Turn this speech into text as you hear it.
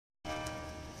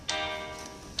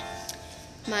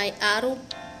My auto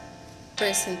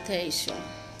presentation.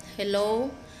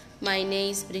 Hello, my name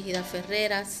is Brigida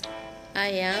Ferreras. I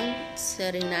am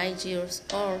 39 years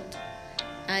old.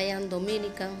 I am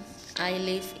Dominican. I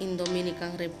live in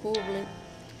Dominican Republic,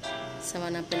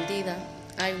 Sabana Perdida.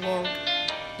 I work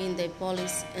in the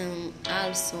police and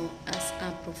also as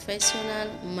a professional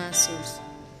masseur.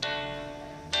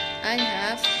 I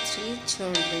have 3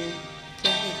 children,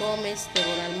 Kenny Gomez,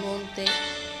 Deborah Almonte,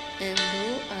 and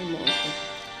Blue Almonte.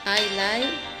 I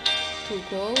like to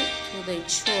go to the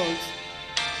church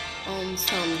on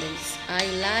Sundays. I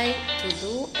like to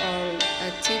do all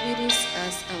activities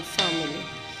as a family.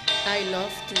 I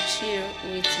love to cheer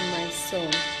with my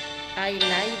son. I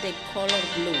like the color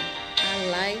blue. I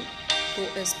like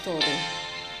to study.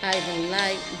 I don't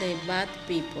like the bad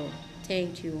people.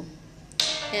 Thank you.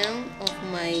 End of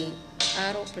my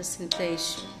auto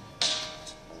presentation.